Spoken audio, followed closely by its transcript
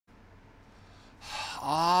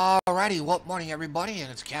Alrighty, well, morning everybody, and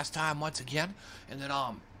it's cast time once again. And then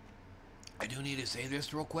I do need to say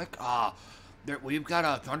this real quick. We've got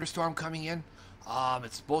a thunderstorm coming in.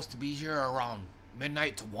 It's supposed to be here around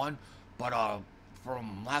midnight to 1, but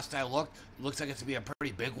from last I looked, it looks like it's gonna be a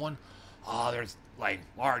pretty big one. There's like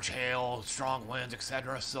large hail, strong winds,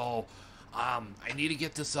 etc. So I need to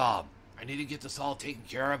get this all taken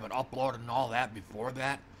care of and uploaded and all that before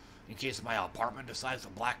that, in case my apartment decides to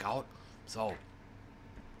black out. So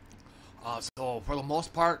for the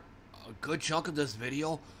most part, a good chunk of this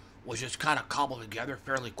video was just kind of cobbled together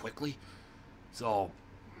fairly quickly. So,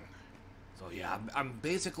 so yeah, I'm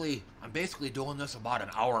basically doing this about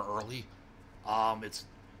an hour early. It's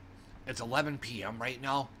 11 p.m. right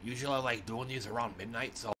now. Usually I like doing these around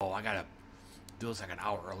midnight, so I gotta do this like an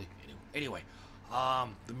hour early. Anyway,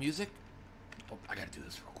 the music. Oh, I gotta do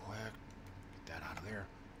this real quick. Get that out of there.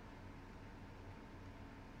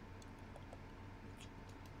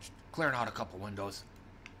 Clearing out a couple windows.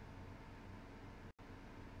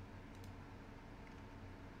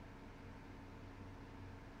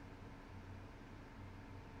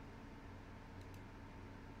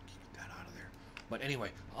 Get that out of there. But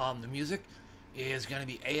anyway, the music is going to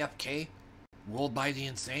be AFK, Ruled by the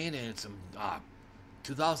Insane, and it's some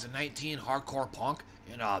 2019 hardcore punk.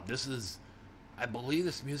 And I believe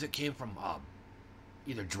this music came from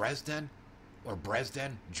either Dresden or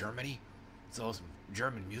Dresden, Germany. So some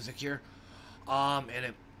German music here.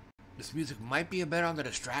 This music might be a bit on the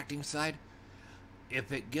distracting side.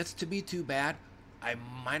 If it gets to be too bad, I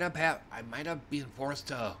might have been forced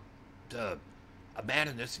to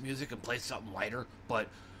abandon this music and play something lighter. But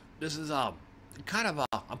this is I'm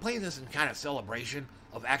playing this in kind of celebration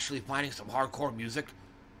of actually finding some hardcore music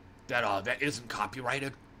that isn't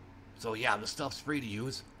copyrighted. So yeah, this stuff's free to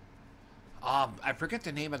use. I forget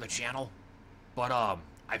the name of the channel, but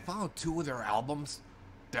I found 2 of their albums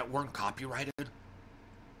that weren't copyrighted,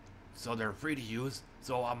 so they're free to use.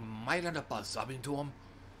 So I might end up subbing to them.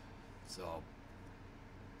 So,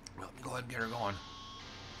 well, let me go ahead and get her going.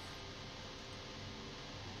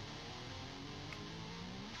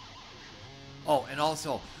 Oh, and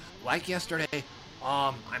also, like yesterday,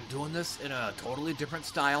 I'm doing this in a totally different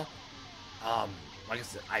style. Like I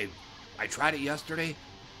said, I tried it yesterday.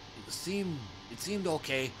 It seemed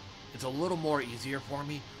okay. It's a little more easier for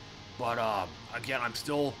me, but again, I'm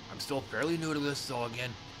still fairly new to this, so again,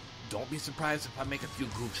 don't be surprised if I make a few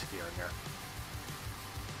goofs here and there.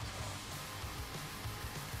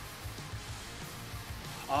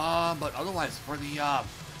 But otherwise, for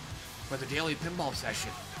the daily pinball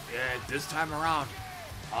session, this time around,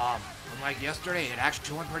 unlike yesterday, it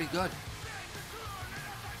actually went pretty good.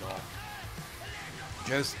 So,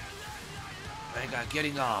 just I think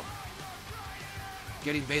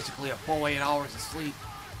getting basically a full 8 hours of sleep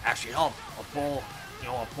actually helped. A full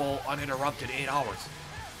uninterrupted 8 hours.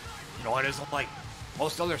 It isn't like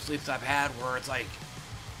most other sleeps I've had where it's like,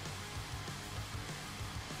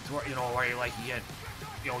 where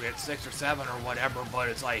you get 6 or 7 or whatever, but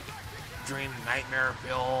it's like dream nightmare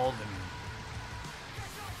filled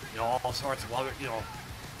and all sorts of other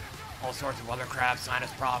crap,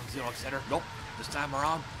 sinus problems, etc. Nope. This time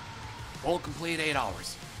around, full complete 8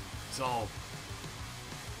 hours. So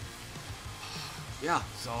yeah,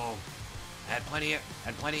 so I had plenty of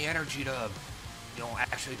energy to,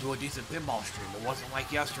 actually do a decent pinball stream. It wasn't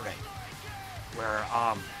like yesterday, where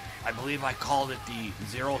I believe I called it the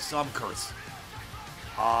zero sum curse.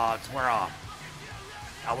 It's where I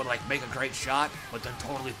would like make a great shot, but then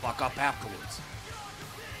totally fuck up afterwards.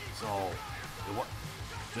 So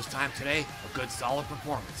this time today, a good solid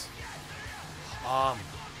performance. I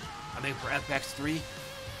think for FX3,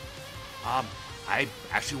 I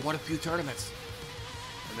actually won a few tournaments.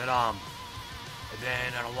 And then on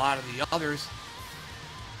a lot of the others,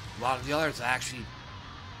 I actually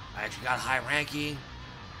got high ranking.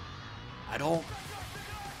 I don't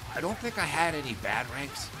think I had any bad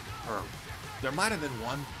ranks, or there might have been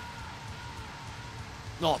one.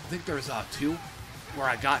 No, I think there's 2 where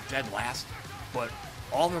I got dead last, but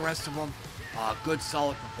all the rest of them, good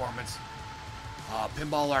solid performance.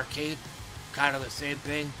 Pinball Arcade, kind of the same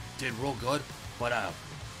thing, did real good, but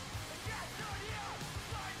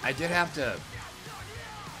I did have to,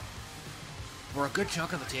 for a good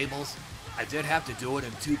chunk of the tables, I did have to do it in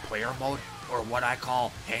 2-player mode, or what I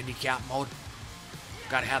call handicap mode.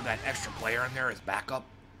 Gotta have that extra player in there as backup,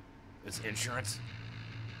 as insurance.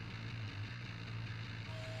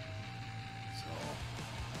 So,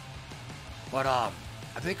 but I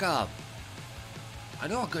think I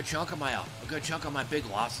know a good chunk of my big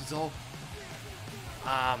losses though.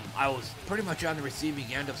 I was pretty much on the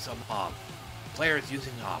receiving end of some players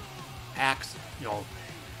using packs, you know,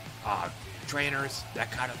 trainers,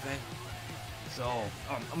 that kind of thing. So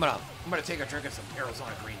I'm gonna take a drink of some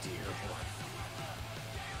Arizona green tea here. Hold on.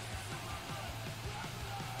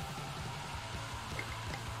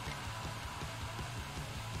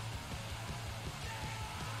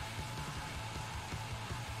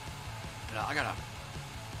 I gotta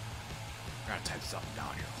type something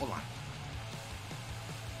down here. Hold on.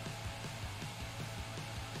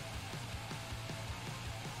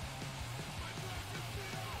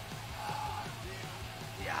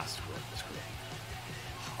 Yeah, screw it.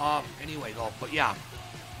 Anyway, though, but yeah,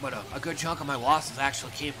 a good chunk of my losses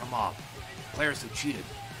actually came from players who cheated,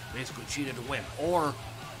 basically cheated to win, or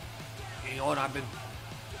you know what I've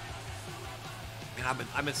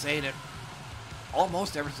been saying it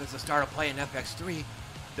almost ever since I started playing FX3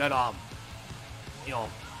 that you know,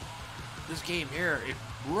 this game here, it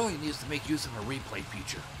really needs to make use of a replay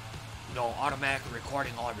feature. You know, automatically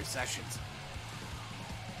recording all of your sessions.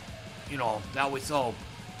 You know, that way, so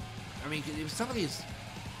I mean, some of these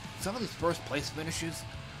first place finishes,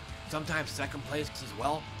 sometimes second place as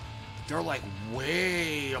well, they're like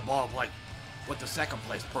way above like what the second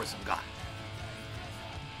place person got.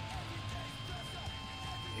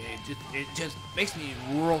 It just makes me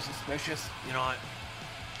real suspicious, you know.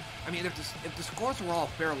 I mean, if the scores were all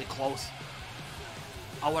fairly close,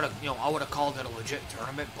 I would have called it a legit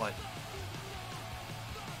tournament. But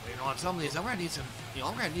you know, on some of these, I'm gonna need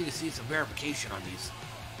to see some verification on these.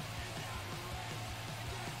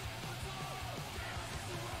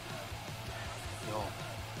 You know,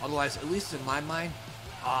 otherwise, at least in my mind,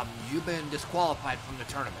 you've been disqualified from the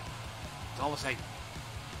tournament. It's almost like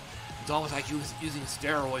using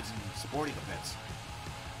steroids in sporting events.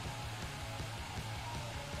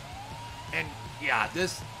 And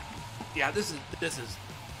this is,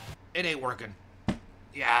 it ain't working.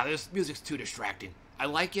 Yeah, this music's too distracting. I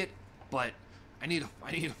like it, but I need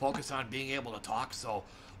to focus on being able to talk. So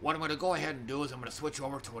what I'm gonna go ahead and do is I'm gonna switch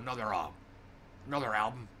over to another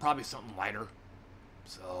album, probably something lighter.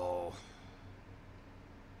 So.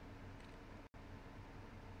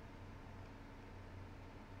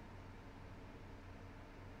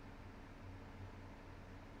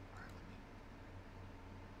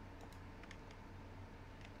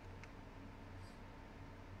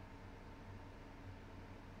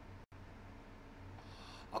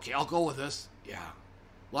 Okay, I'll go with this. Yeah.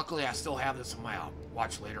 Luckily, I still have this in my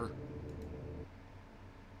watch later.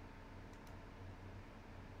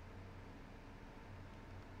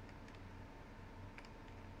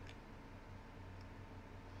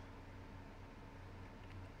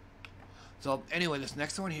 So, anyway, this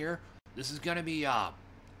next one here, this is going to be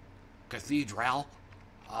Cathedral.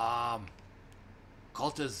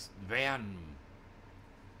 Cultus Van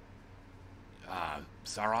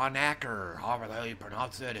Saranac, or however the hell you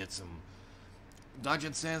pronounce it. It's some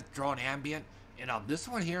dungeon synth, drone ambient, and this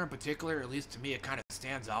one here in particular, at least to me, it kind of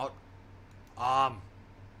stands out.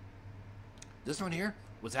 This one here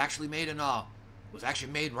was actually made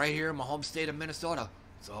right here in my home state of Minnesota.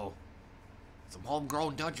 So some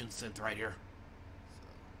homegrown dungeon synth right here.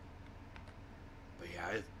 But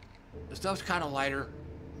yeah, the stuff's kind of lighter,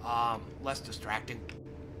 less distracting.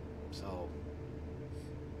 So.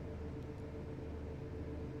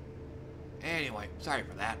 Anyway, sorry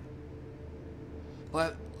for that.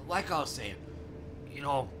 But like I was saying, you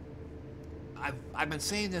know, I've been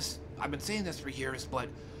saying this for years, but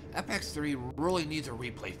FX3 really needs a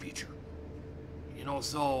replay feature. You know,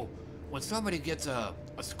 so when somebody gets a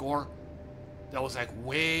score that was like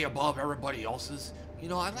way above everybody else's, you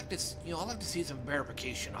know, I'd like to see some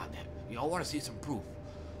verification on that. You know, I want to see some proof.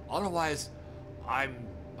 Otherwise, at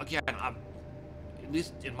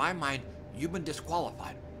least in my mind, you've been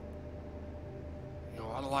disqualified.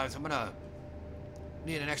 Otherwise, I'm gonna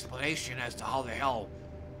need an explanation as to how the hell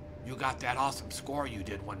you got that awesome score you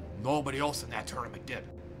did when nobody else in that tournament did.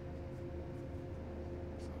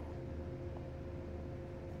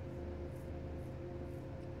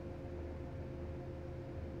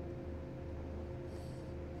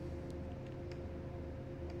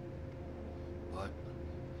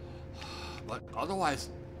 But otherwise,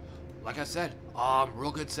 like I said,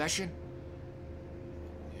 real good session.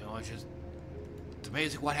 You know, it's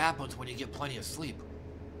amazing what happens when you get plenty of sleep.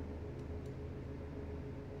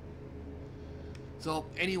 So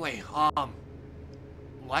anyway,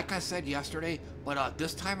 like I said yesterday, but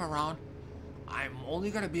this time around, I'm only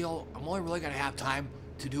really gonna have time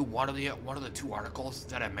to do one of the two articles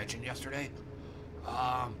that I mentioned yesterday.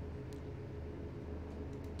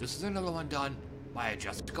 This is another one done by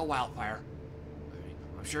Jessica Wildfire.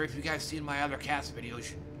 I'm sure if you guys seen my other cast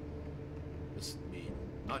videos, this is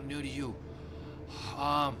nothing new to you.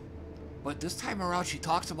 But this time around, she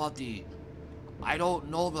talks about the, I don't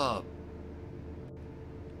know the,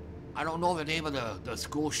 I don't know the name of the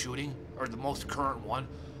school shooting, or the most current one.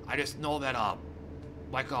 I just know that,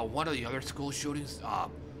 one of the other school shootings,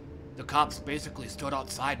 the cops basically stood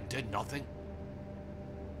outside and did nothing.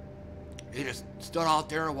 They just stood out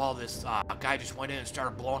there while this guy just went in and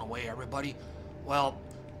started blowing away everybody. Well,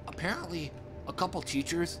 apparently a couple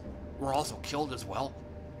teachers were also killed as well.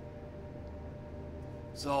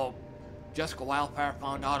 So Jessica Wildfire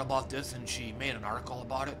found out about this and she made an article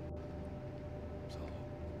about it.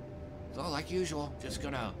 So like usual, just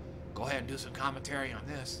gonna go ahead and do some commentary on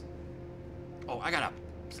this. Oh, I gotta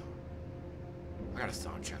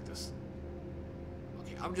sound check this.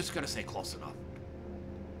 Okay, I'm just gonna say close enough.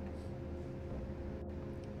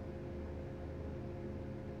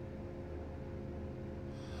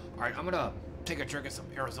 All right, I'm gonna take a drink of some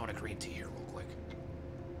Arizona green tea here real quick.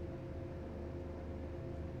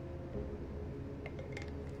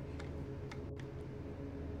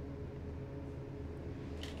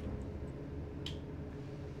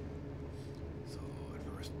 So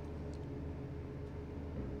at first,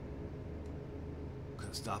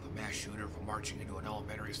 couldn't stop a mass shooter from marching into an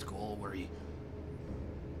elementary school where he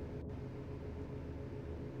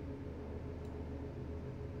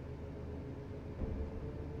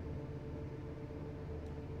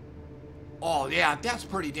Oh, yeah, that's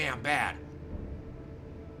pretty damn bad.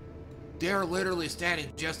 They're literally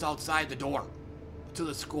standing just outside the door to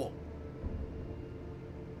the school.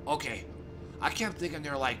 Okay. I kept thinking they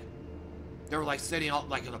were like sitting out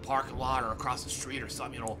like in the parking lot or across the street or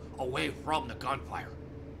something, you know, away from the gunfire.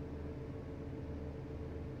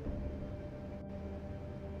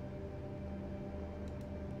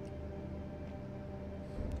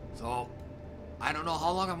 So, I don't know how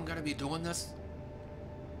long I'm gonna be doing this.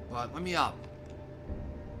 But let me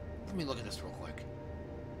look at this real quick.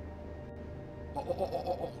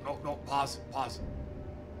 Oh, no, pause.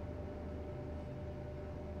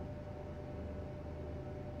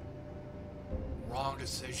 Wrong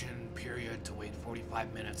decision, period, to wait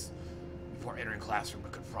 45 minutes before entering classroom to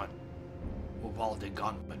confront Uvalde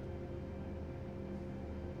gunman.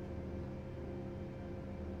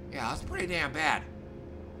 Yeah, that's pretty damn bad.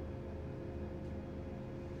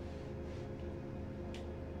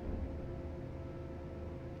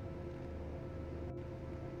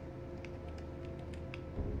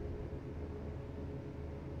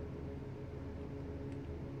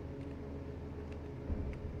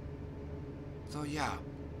 So yeah,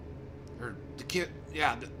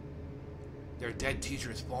 their dead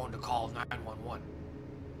teacher's phone to call 911.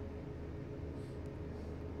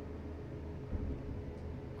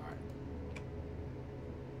 All right.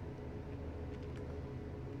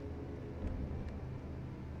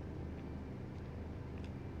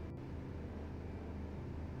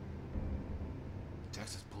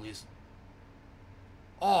 Texas police.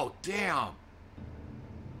 Oh, damn.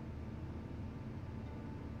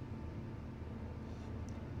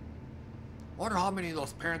 Wonder how many of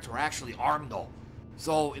those parents were actually armed though.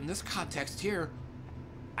 So in this context here,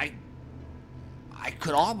 I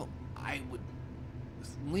would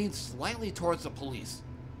lean slightly towards the police.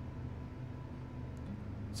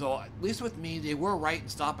 So at least with me, they were right in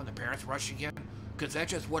stopping the parents rushing in, because that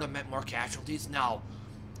just would have meant more casualties. Now,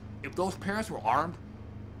 if those parents were armed,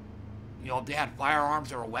 you know, if they had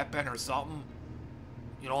firearms or a weapon or something,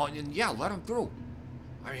 you know, and yeah, let them through.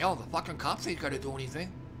 I mean, hell, the fucking cops ain't gonna do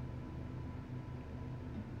anything.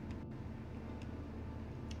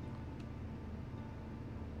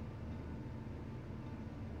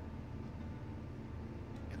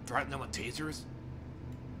 Threaten them with tasers.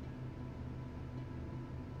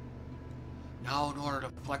 Now, in order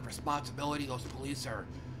to deflect responsibility, those police are...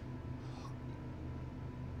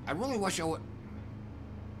 I really wish I would...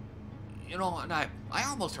 You know, and I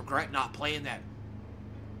almost regret not playing that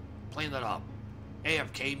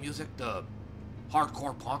AFK music, the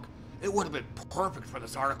hardcore punk. It would have been perfect for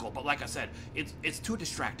this article, but like I said, it's too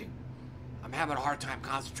distracting. I'm having a hard time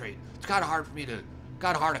concentrating. It's kind of hard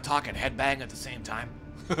to talk and headbang at the same time.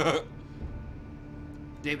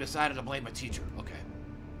 They've decided to blame a teacher. Okay.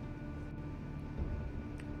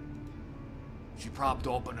 She propped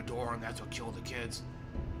open the door and that's what killed the kids.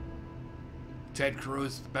 Ted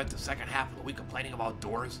Cruz spent the second half of the week complaining about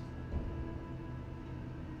doors.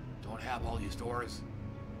 Don't have all these doors.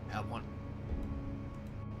 Have one.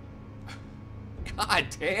 God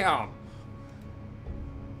damn.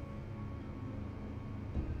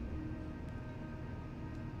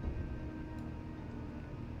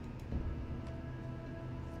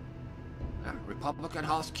 Republican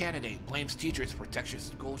House candidate blames teachers for Texas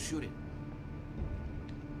school shooting.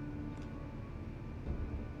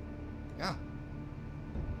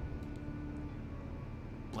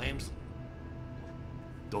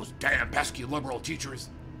 Those damn pesky liberal teachers.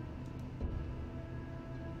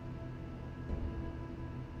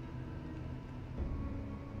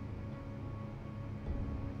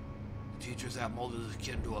 Teachers that molded this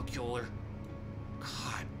kid into a killer.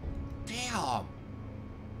 God damn.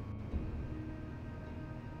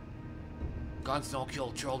 Guns don't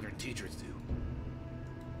kill children, teachers do.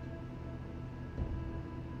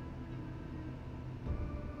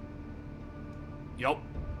 Yup.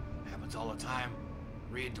 Happens all the time.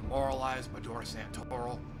 Read Demoralized by Doris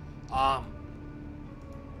Santoro.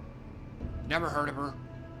 Never heard of her.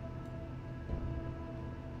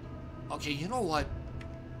 Okay, you know what?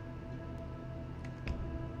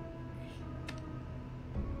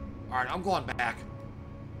 Alright, I'm going back.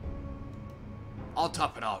 I'll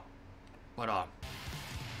tough it out. But,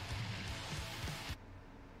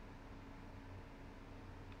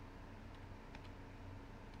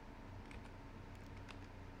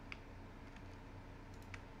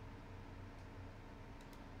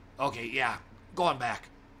 okay, yeah, going back.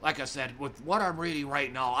 Like I said, with what I'm reading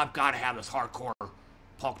right now, I've got to have this hardcore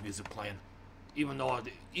punk music playing, even though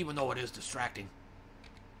it is distracting.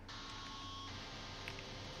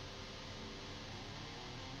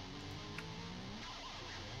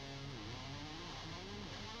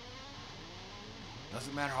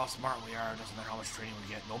 Doesn't matter how smart we are, doesn't matter how much training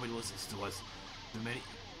we get, nobody listens to us. The minute...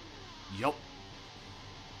 Yup.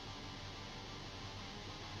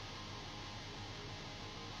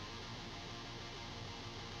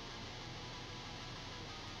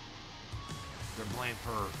 They're blamed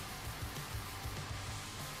for...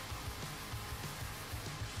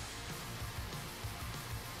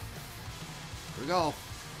 Here we go.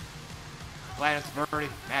 Planet's burning,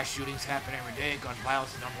 mass shootings happen every day, gun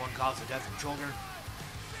violence is the #1 cause of death in children.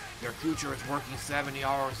 Their future is working 70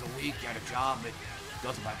 hours a week at a job that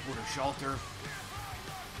doesn't buy food or shelter.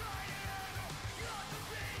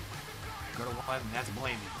 Go to one, that's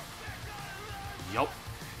blaming. Yup.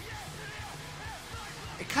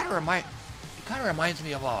 It kind of reminds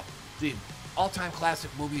me of the all-time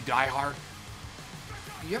classic movie Die Hard.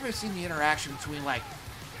 You ever seen the interaction between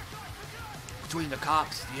the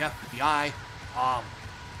cops, the FBI,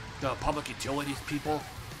 the public utilities people?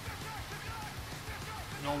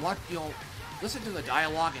 You know what? Listen to the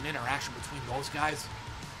dialogue and interaction between those guys.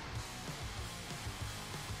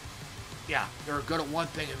 Yeah, they're good at one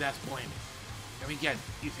thing, and that's blaming. I mean, again,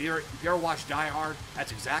 if you ever watch Die Hard,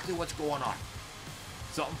 that's exactly what's going on.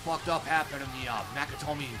 Something fucked up happened in the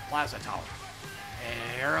Nakatomi Plaza Tower,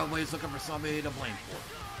 and everybody's looking for somebody to blame for it.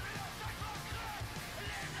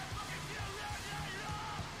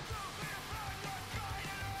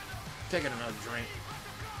 Taking another drink.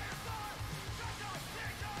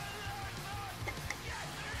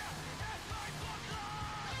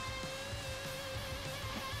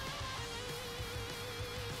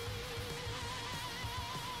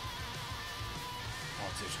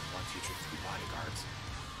 Politicians want teachers to be bodyguards.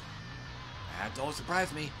 That don't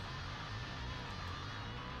surprise me.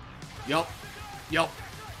 Yup.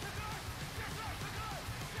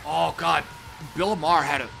 Oh God, Bill Maher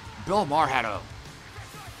had an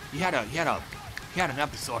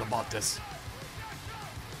episode about this.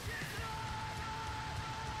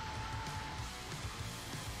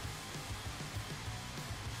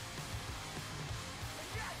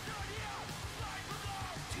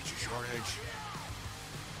 Teacher shortage.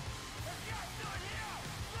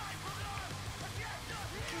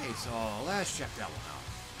 Okay, so let's check that one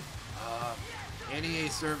out. NEA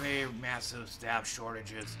survey, massive staff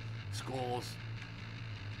shortages, schools.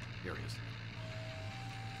 Here it is.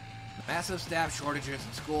 Massive staff shortages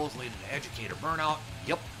in schools leading to educator burnout.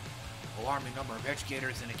 Yep. Alarming number of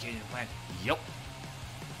educators indicating the plan. Yep.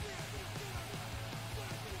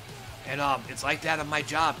 And it's like that in my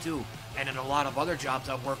job too, and in a lot of other jobs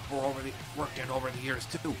I've worked in over the years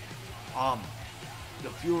too. The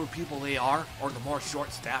fewer people they are, or the more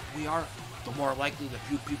short-staffed we are, the more likely the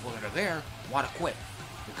few people that are there want to quit,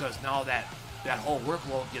 because now that whole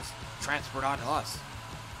workload gets transferred onto us.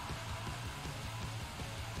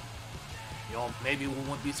 You know, maybe we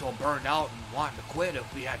wouldn't be so burned out and wanting to quit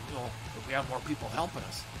if we had more people helping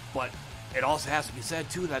us. But it also has to be said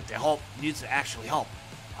too that the help needs to actually help.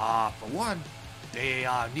 For one, they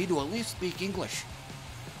need to at least speak English.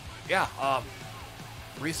 Yeah.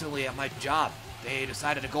 Recently at my job, they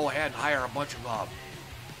decided to go ahead and hire a bunch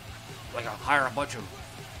of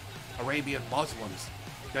Arabian Muslims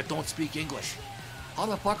that don't speak English. How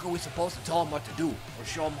the fuck are we supposed to tell them what to do or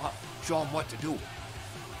show them what to do?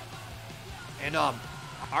 And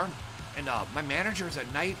my managers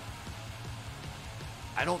at night,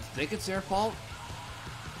 I don't think it's their fault.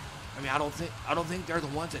 I mean, I don't think they're the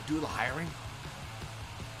ones that do the hiring.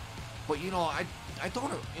 But I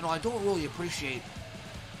don't really appreciate,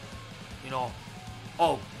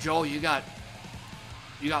 oh, Joe, you got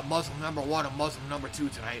Muslim number 1 and Muslim number 2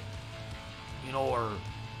 tonight. Or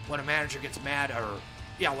when a manager gets mad,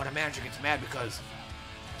 because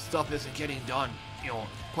stuff isn't getting done,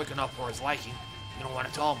 quick enough for his liking. You don't want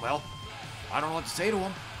to tell him, well, I don't know what to say to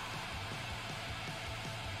him.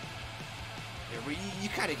 You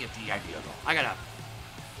kind of get the idea, though.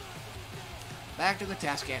 Back to the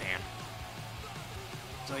task at hand.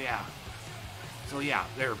 So yeah,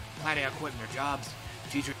 they're planning on quitting their jobs.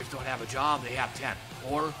 Teachers don't have a job, they have 10.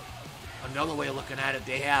 Or, another way of looking at it,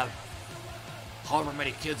 they have however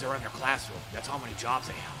many kids are in their classroom. That's how many jobs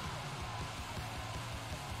they have.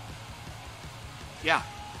 Yeah,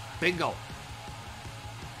 bingo.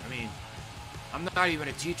 I mean, I'm not even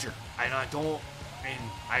a teacher. I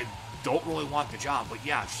don't really want the job, but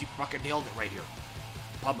yeah, she fucking nailed it right here.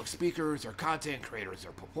 Public speakers, or content creators,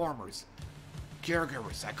 or performers,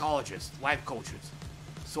 caregivers, psychologists, life coaches,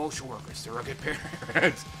 social workers, surrogate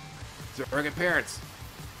parents,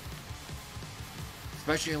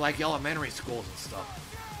 especially in like elementary schools and stuff.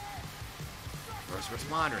 First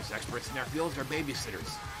responders, experts in their fields, or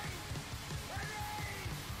babysitters.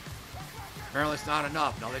 Apparently it's not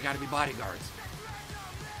enough. Now they gotta be bodyguards.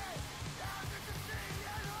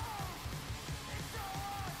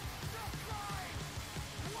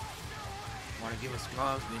 Want to give us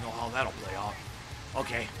guns? We know how that'll play out.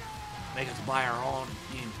 Okay, make us buy our own.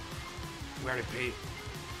 Where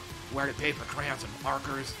to pay for crayons and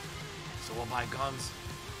markers, so we'll buy guns.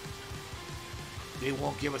 They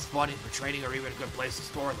won't give us funding for training or even a good place to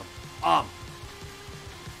store them.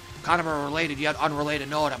 Kind of a related yet unrelated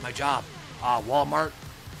note at my job. Walmart,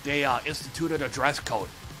 they instituted a dress code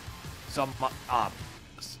some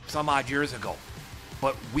odd years ago,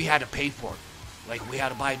 but we had to pay for it. Like, we had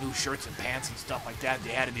to buy new shirts and pants and stuff like that. They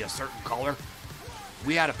had to be a certain color.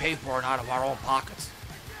 We had to pay for it out of our own pockets.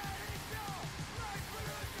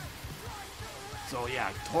 So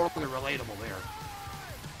yeah, totally relatable there.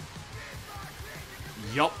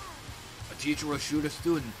 Yup. A teacher will shoot a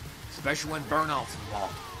student, especially when burnout's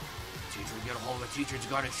involved. A teacher will get a hold of a teacher's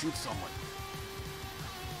gun and shoot someone.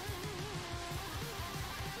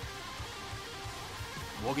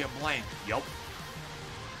 We'll get blamed. Yup.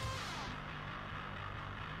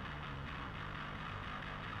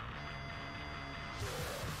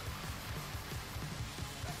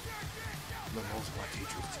 Liberals want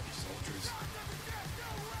teachers to be soldiers.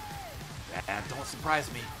 That don't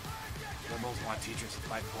surprise me. Liberals want teachers to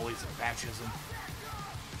fight bullies and fascism.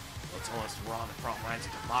 They'll tell us we're on the front lines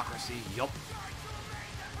of democracy. Yup.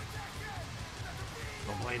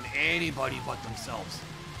 Don't blame anybody but themselves.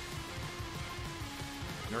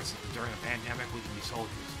 Nurses, during a pandemic, we can be soldiers.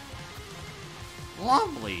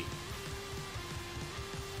 Lovely.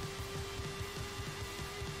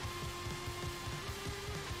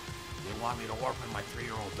 They want me to orphan my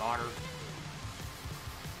 3-year-old daughter.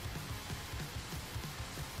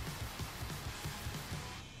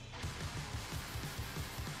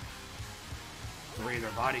 Three of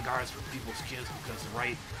their bodyguards for people's kids because the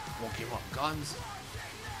right won't give up guns.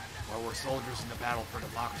 Or we're soldiers in the battle for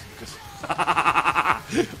democracy because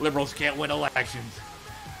liberals can't win elections.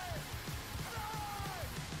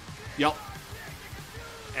 Yup.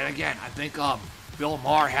 And again, I think Bill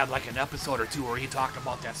Maher had like an episode or two where he talked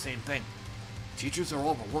about that same thing. Teachers are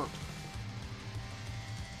overworked.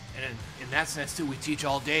 And in that sense too, we teach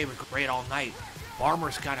all day, we grade all night.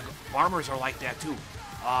 Farmers are like that too.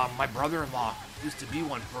 My brother-in-law used to be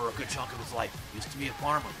one for a good chunk of his life. Used to be a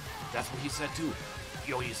farmer. That's what he said too.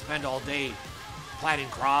 You spend all day planting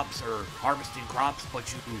crops or harvesting crops,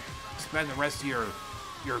 but you spend the rest of your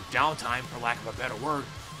downtime, for lack of a better word,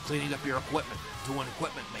 cleaning up your equipment, doing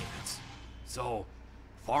equipment maintenance. So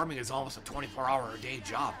farming is almost a 24-hour-a-day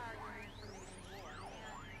job.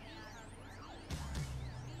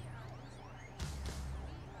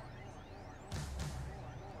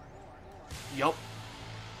 Yup.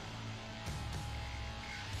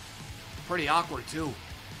 Pretty awkward too.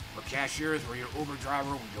 For cashiers, where your Uber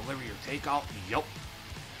driver will deliver your takeout. Yup.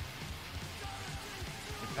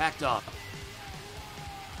 In fact, I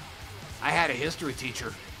had a history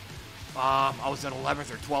teacher. I was in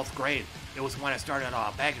 11th or 12th grade. It was when I started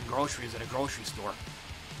bagging groceries at a grocery store.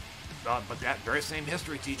 But that very same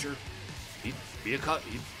history teacher, he'd be a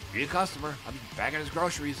customer. I'd be bagging his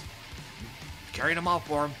groceries, carrying them out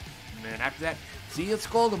for him. And then after that, see you at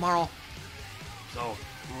school tomorrow. So,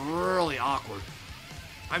 really awkward.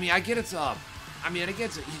 I mean, I get he's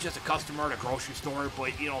just a customer at a grocery store,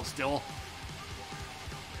 but, still.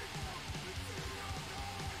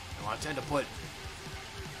 I tend to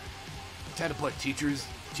put teachers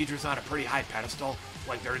teachers on a pretty high pedestal,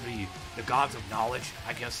 like they're the gods of knowledge,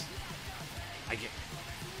 I guess. I get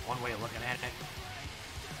one way of looking at it.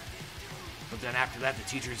 But then after that, the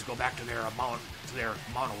teachers go back to their Mount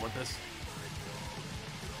Olympus.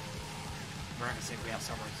 Americans think we have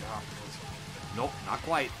summer exams. Nope, not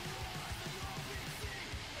quite.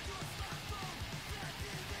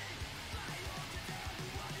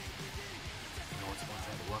 You know, it's one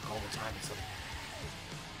thing to work all the time. It's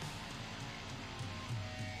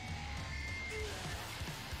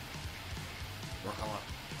work a lot.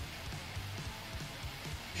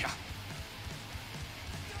 Yeah.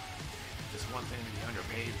 Just one thing to be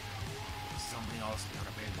underpaid. Something else to be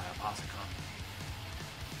underpaid by a Posicon.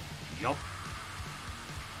 Yup.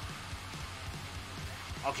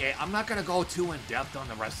 Okay, I'm not gonna go too in depth on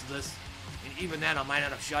the rest of this. And even then, I might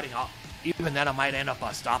end up shutting up. Even then, I might end up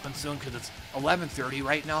stopping soon because it's 11:30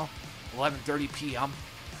 right now, 11:30 p.m.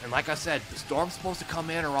 And like I said, the storm's supposed to come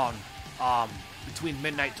in around between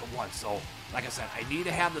midnight to 1. So, like I said, I need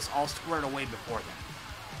to have this all squared away before then.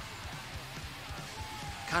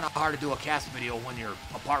 Kind of hard to do a cast video when your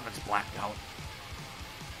apartment's blacked out.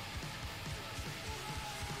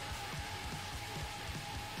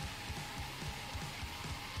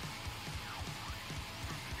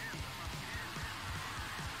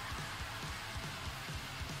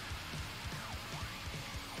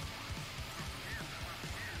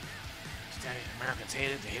 Americans hate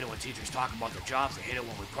it. They hate it when teachers talk about their jobs. They hate it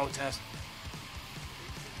when we protest.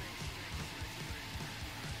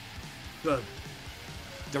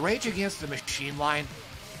 The Rage Against the Machine line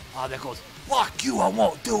that goes, "Fuck you, I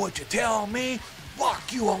won't do what you tell me.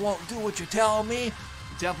 Fuck you, I won't do what you tell me." It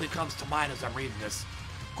definitely comes to mind as I'm reading this.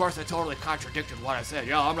 Of course, I totally contradicted what I said.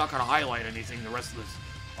 Yeah, I'm not going to highlight anything the rest of this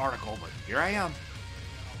article, but here I am.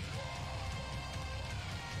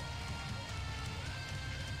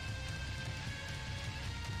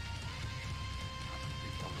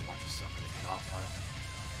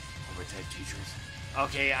 Teachers.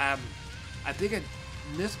 Okay, I think in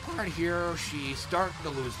this part here, she's starting to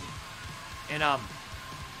lose me. And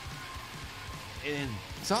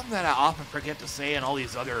something that I often forget to say in all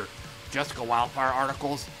these other Jessica Wildfire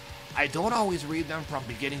articles, I don't always read them from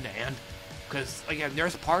beginning to end. Because, again,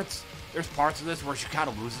 there's parts of this where she kind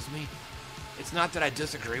of loses me. It's not that I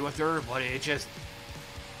disagree with her, but it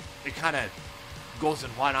kind of goes in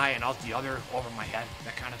one eye and out the other over my head,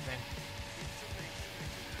 that kind of thing.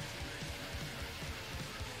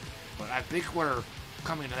 But I think we're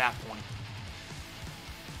coming to that point.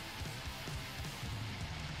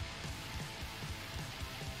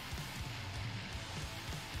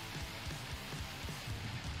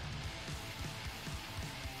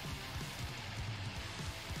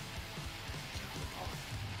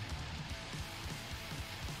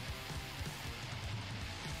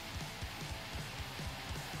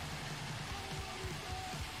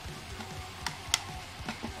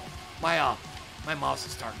 My mouse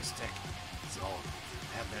is starting to stick, so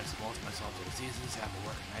I haven't been exposed myself to diseases, haven't been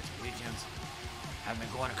working nights and weekends, haven't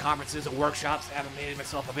been going to conferences and workshops, haven't made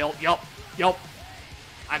myself available. Yup.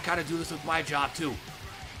 I kind of do this with my job too.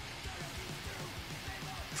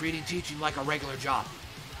 Treating teaching like a regular job.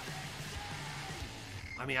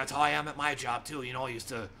 I mean, that's how I am at my job too. You know, I used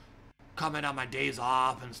to come in on my days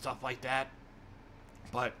off and stuff like that.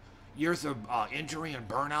 But years of injury and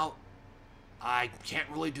burnout, I can't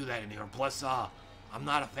really do that anymore. Plus, I'm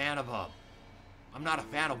not a fan of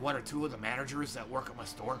one or two of the managers that work at my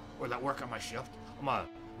store or that work on my shift. I'm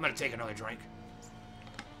gonna take another drink.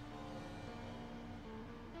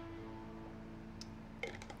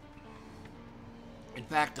 In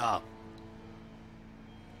fact, one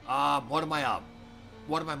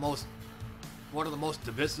of the most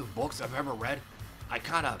divisive books I've ever read. I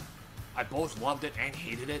both loved it and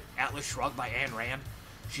hated it. Atlas Shrugged by Ayn Rand.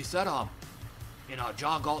 She said, in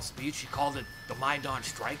John Galt's speech, she called it the mind on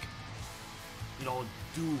strike. You know,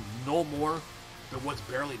 do no more than what's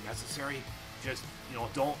barely necessary. Just, you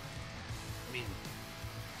know,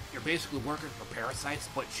 you're basically working for parasites,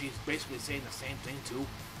 but she's basically saying the same thing too.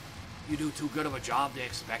 You do too good of a job, they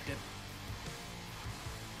expect it.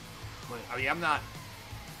 But, I mean, I'm not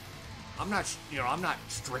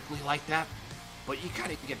strictly like that, but you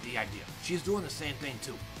kind of get the idea. She's doing the same thing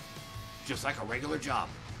too. Just like a regular job.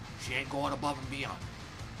 She ain't going above and beyond.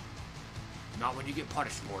 Not when you get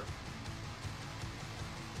punished for it.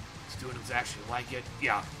 Students actually like it.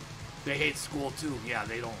 Yeah. They hate school too. Yeah,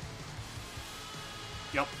 they don't.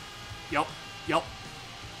 Yep.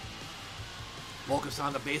 Focus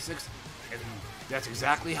on the basics, and that's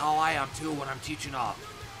exactly how I am too when I'm teaching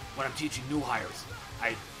new hires.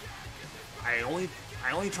 I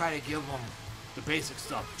only try to give them the basic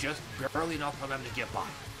stuff, just barely enough for them to get by.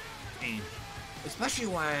 And especially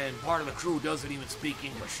when part of the crew doesn't even speak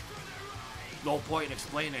English. No point in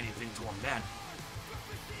explaining anything to them then.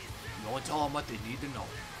 You only tell them what they need to know.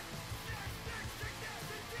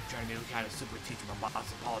 Trying to be the kind of super teacher my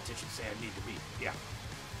boss and politicians say I need to be. Yeah.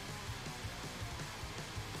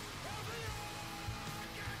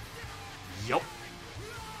 Yup.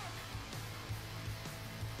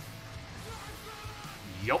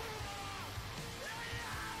 Yup.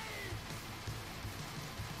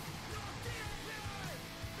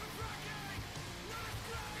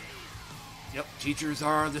 Yep, teachers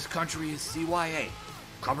are this country's CYA.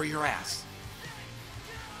 Cover your ass.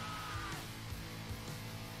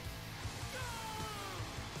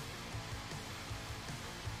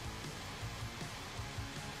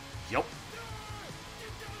 Yep.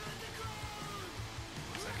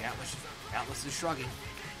 Looks like Atlas is shrugging.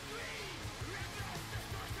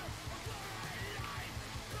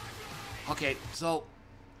 Okay, so,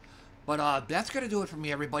 but that's gonna do it for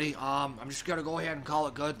me, everybody. I'm just gonna go ahead and call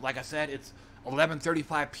it good. Like I said, it's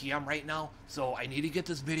 11:35 p.m. right now, so I need to get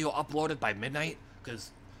this video uploaded by midnight,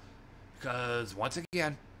 because once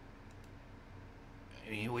again,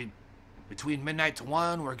 I mean, between midnight to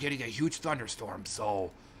 1, we're getting a huge thunderstorm,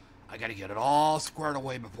 so I gotta get it all squared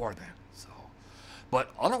away before then. So,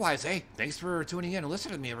 but otherwise, hey, thanks for tuning in and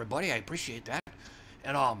listening to me, everybody. I appreciate that,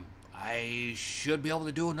 and I should be able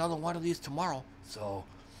to do another one of these tomorrow. So,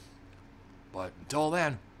 but until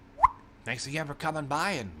then, thanks again for coming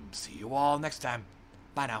by, and see you all next time.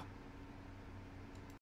 Bye now.